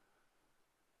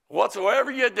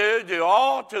 Whatsoever you do, do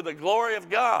all to the glory of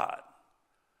God.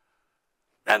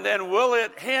 And then will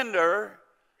it hinder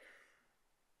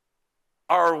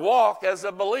our walk as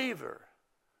a believer?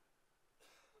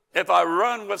 If I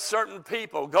run with certain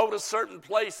people, go to certain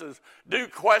places, do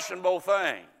questionable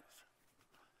things,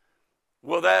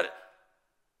 will that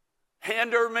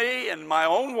hinder me in my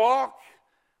own walk?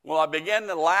 Will I begin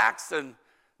to lax and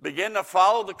begin to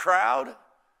follow the crowd?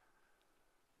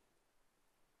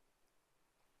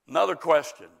 Another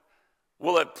question.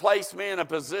 Will it place me in a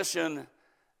position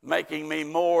making me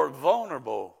more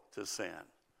vulnerable to sin?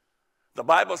 The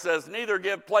Bible says, neither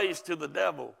give place to the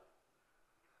devil.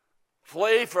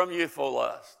 Flee from youthful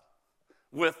lust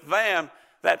with them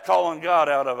that call on God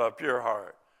out of a pure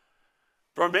heart.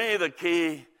 For me, the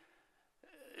key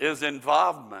is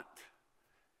involvement.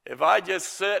 If I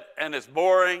just sit and it's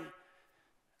boring,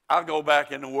 I'll go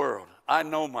back in the world. I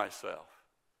know myself.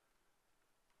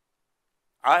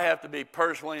 I have to be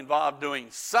personally involved doing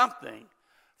something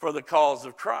for the cause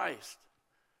of Christ.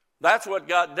 That's what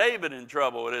got David in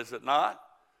trouble, is it not?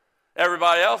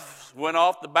 Everybody else went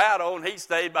off the battle and he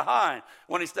stayed behind.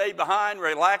 When he stayed behind,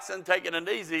 relaxing, taking it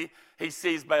easy, he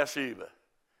sees Bathsheba.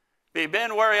 If he'd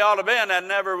been where he ought to have been, that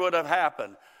never would have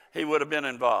happened. He would have been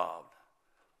involved.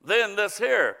 Then this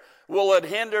here, will it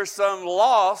hinder someone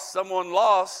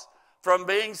lost from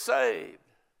being saved?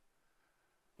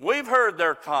 We've heard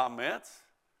their comments.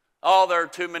 Oh, there are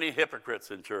too many hypocrites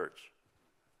in church.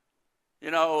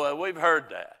 You know, we've heard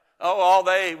that. Oh, all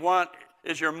they want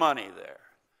is your money there.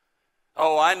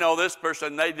 Oh, I know this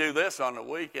person, they do this on the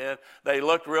weekend. They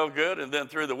look real good, and then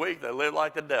through the week, they live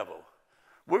like the devil.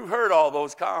 We've heard all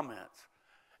those comments.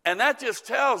 And that just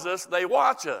tells us they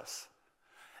watch us.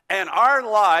 And our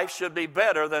life should be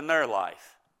better than their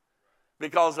life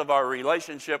because of our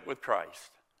relationship with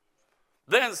Christ.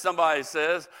 Then somebody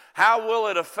says, how will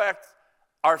it affect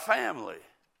our family?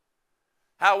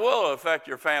 How will it affect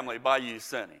your family by you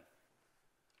sinning?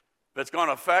 If it's going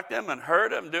to affect them and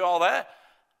hurt them, do all that,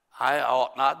 I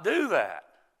ought not do that.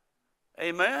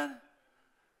 Amen?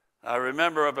 I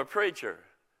remember of a preacher,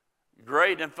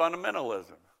 great in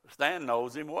fundamentalism. Stan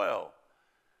knows him well.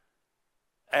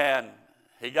 And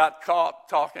he got caught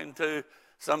talking to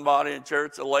somebody in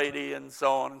church, a lady, and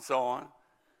so on and so on.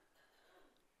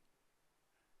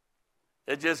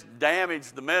 It just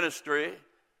damaged the ministry.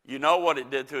 You know what it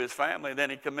did to his family. Then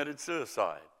he committed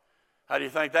suicide. How do you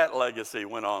think that legacy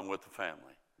went on with the family?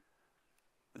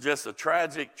 Just a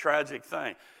tragic, tragic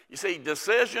thing. You see,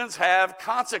 decisions have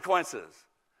consequences.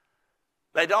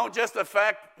 They don't just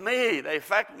affect me, they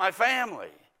affect my family.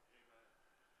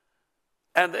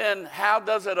 And then how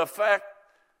does it affect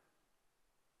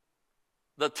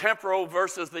the temporal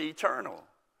versus the eternal?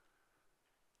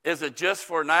 Is it just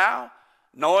for now,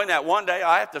 knowing that one day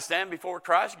I have to stand before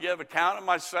Christ, give account of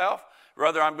myself,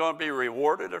 whether I'm going to be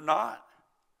rewarded or not?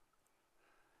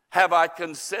 Have I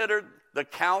considered the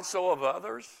counsel of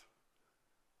others?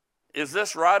 Is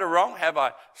this right or wrong? Have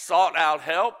I sought out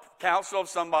help, counsel of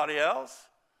somebody else?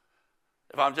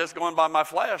 If I'm just going by my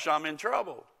flesh, I'm in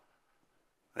trouble.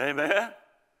 Amen?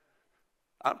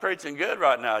 I'm preaching good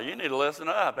right now. You need to listen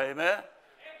up. Amen?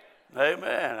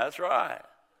 Amen. That's right.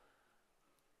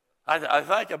 I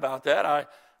think about that.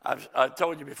 I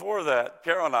told you before that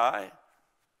Carol and I,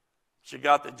 she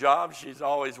got the job she's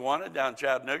always wanted down in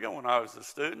Chattanooga when I was a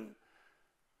student.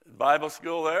 Bible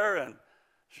school there and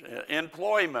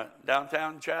employment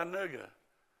downtown Chattanooga.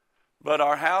 But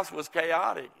our house was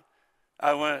chaotic.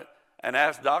 I went and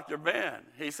asked Dr. Ben.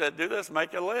 He said, do this,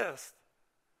 make a list.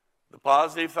 The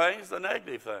positive things, the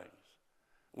negative things.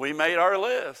 We made our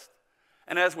list.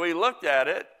 And as we looked at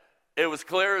it, it was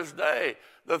clear as day.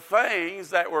 The things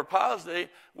that were positive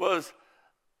was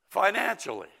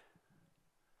financially.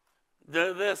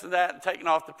 Do this and that and taking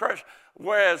off the pressure.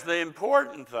 Whereas the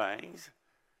important things,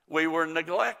 we were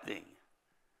neglecting.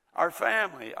 Our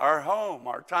family, our home,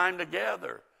 our time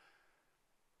together.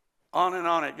 On and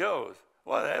on it goes.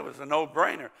 Well, that was a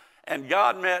no-brainer. And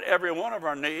God met every one of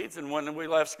our needs, and when we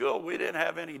left school, we didn't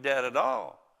have any debt at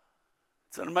all.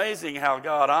 It's amazing how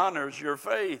God honors your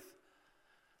faith.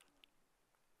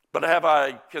 But have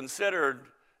I considered,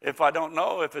 if I don't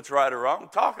know if it's right or wrong,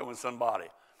 talking with somebody,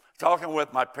 talking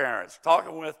with my parents,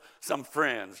 talking with some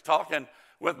friends, talking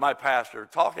with my pastor,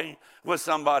 talking with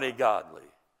somebody godly.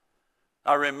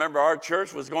 I remember our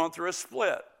church was going through a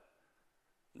split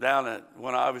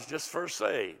when I was just first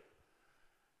saved,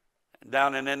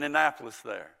 down in Indianapolis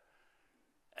there.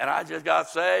 And I just got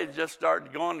saved, just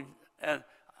started going, and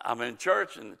I'm in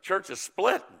church, and the church is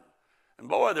splitting. And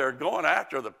boy, they're going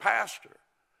after the pastor.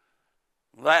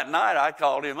 That night, I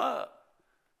called him up.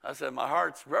 I said, my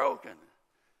heart's broken.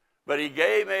 But he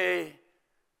gave me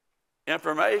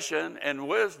information and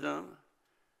wisdom,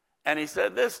 and he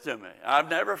said this to me. I've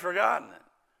never forgotten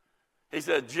it. He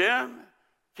said, Jim,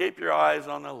 keep your eyes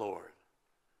on the Lord.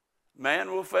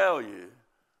 Man will fail you,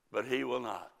 but he will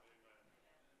not.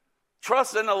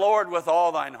 Trust in the Lord with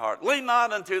all thine heart. Lean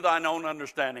not unto thine own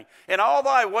understanding. In all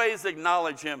thy ways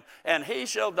acknowledge him, and he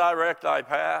shall direct thy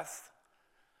path.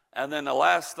 And then the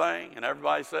last thing, and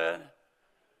everybody said,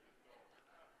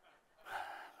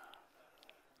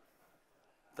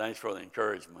 thanks for the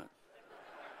encouragement.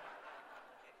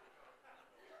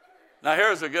 Now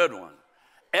here's a good one.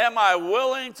 Am I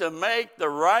willing to make the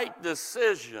right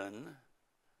decision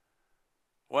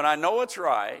when I know it's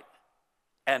right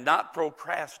and not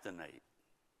procrastinate?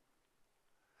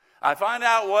 I find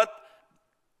out what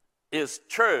is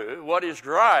true, what is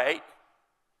right,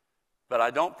 but I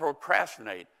don't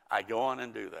procrastinate. I go on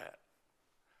and do that.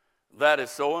 That is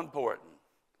so important.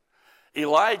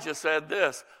 Elijah said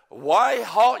this, why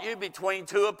halt you between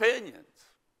two opinions?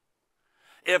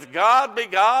 If God be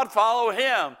God, follow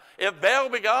him. If Baal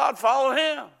be God, follow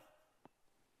him.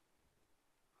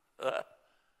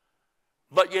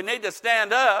 But you need to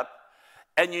stand up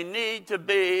and you need to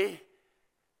be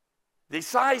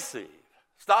decisive.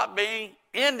 Stop being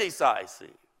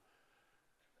indecisive.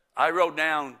 I wrote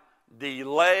down,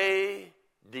 delay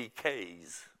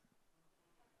decays.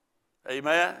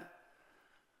 Amen?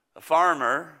 A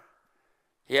farmer,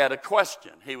 he had a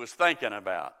question he was thinking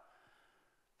about.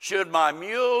 Should my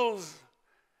mules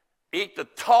eat the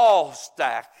tall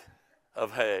stack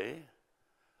of hay,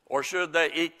 or should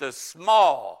they eat the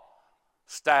small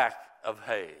stack of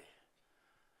hay?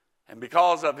 And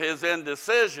because of his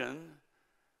indecision,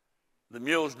 the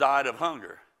mules died of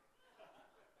hunger.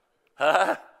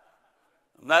 And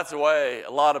that's the way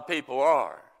a lot of people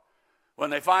are. When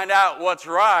they find out what's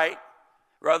right,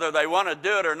 whether they want to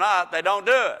do it or not, they don't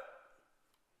do it.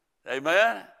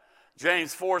 Amen?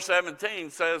 James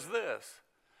 4:17 says this,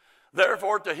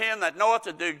 therefore to him that knoweth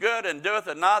to do good and doeth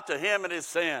it not, to him it is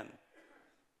sin.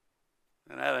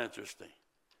 Isn't that interesting?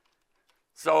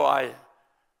 So I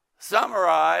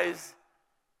summarize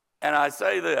and I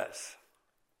say this.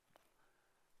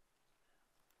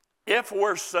 If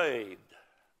we're saved,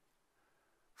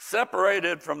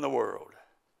 separated from the world,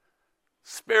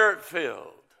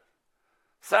 spirit-filled,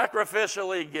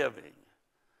 sacrificially giving,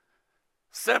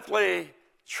 simply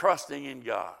trusting in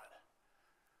God,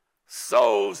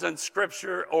 souls and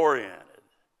scripture-oriented,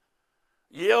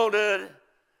 yielded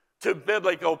to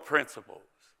biblical principles.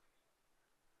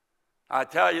 I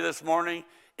tell you this morning,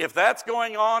 if that's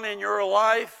going on in your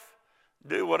life,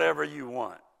 do whatever you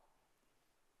want.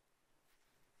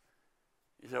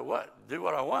 You say, what? Do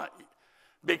what I want?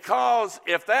 Because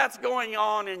if that's going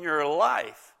on in your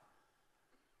life,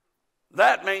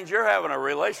 that means you're having a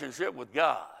relationship with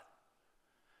God.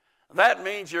 That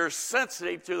means you're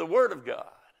sensitive to the Word of God.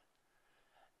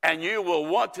 And you will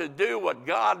want to do what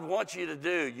God wants you to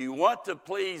do. You want to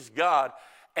please God.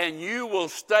 And you will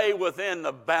stay within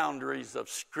the boundaries of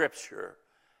Scripture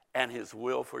and His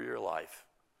will for your life.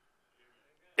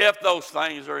 If those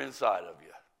things are inside of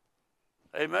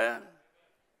you. Amen?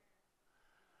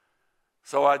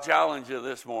 So I challenge you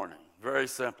this morning, very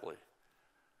simply.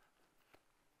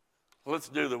 Let's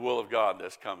do the will of God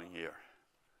this coming year.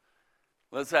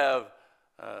 Let's have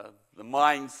the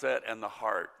mindset and the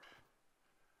heart.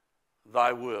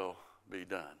 Thy will be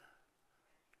done.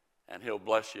 And He'll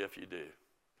bless you if you do.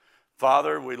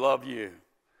 Father, we love you.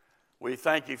 We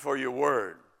thank you for your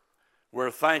word.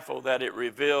 We're thankful that it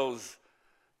reveals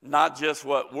not just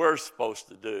what we're supposed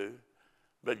to do,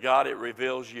 but God, it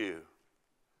reveals you.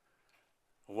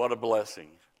 What a blessing.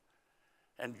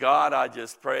 And God, I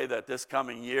just pray that this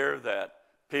coming year that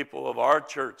people of our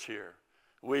church here,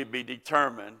 we be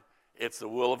determined it's the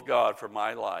will of God for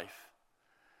my life.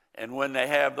 And when they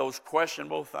have those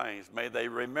questionable things, may they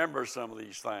remember some of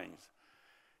these things.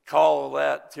 Call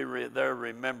that to their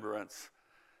remembrance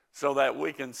so that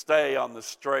we can stay on the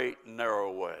straight and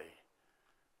narrow way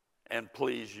and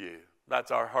please you.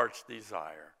 That's our heart's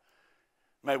desire.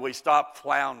 May we stop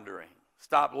floundering,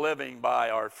 stop living by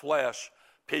our flesh,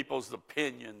 people's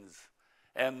opinions,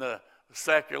 and the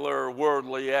secular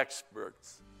worldly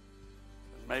experts.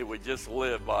 May we just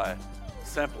live by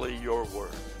simply your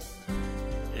word.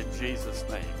 In Jesus'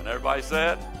 name. And everybody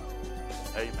said,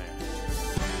 amen.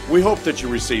 We hope that you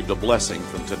received a blessing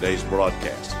from today's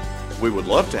broadcast. We would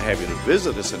love to have you to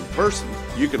visit us in person.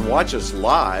 You can watch us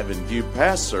live and view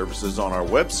past services on our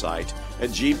website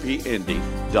at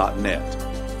gpindy.net.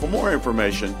 For more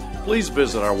information, please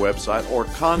visit our website or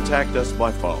contact us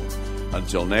by phone.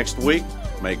 Until next week,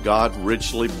 may God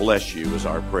richly bless you is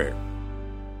our prayer.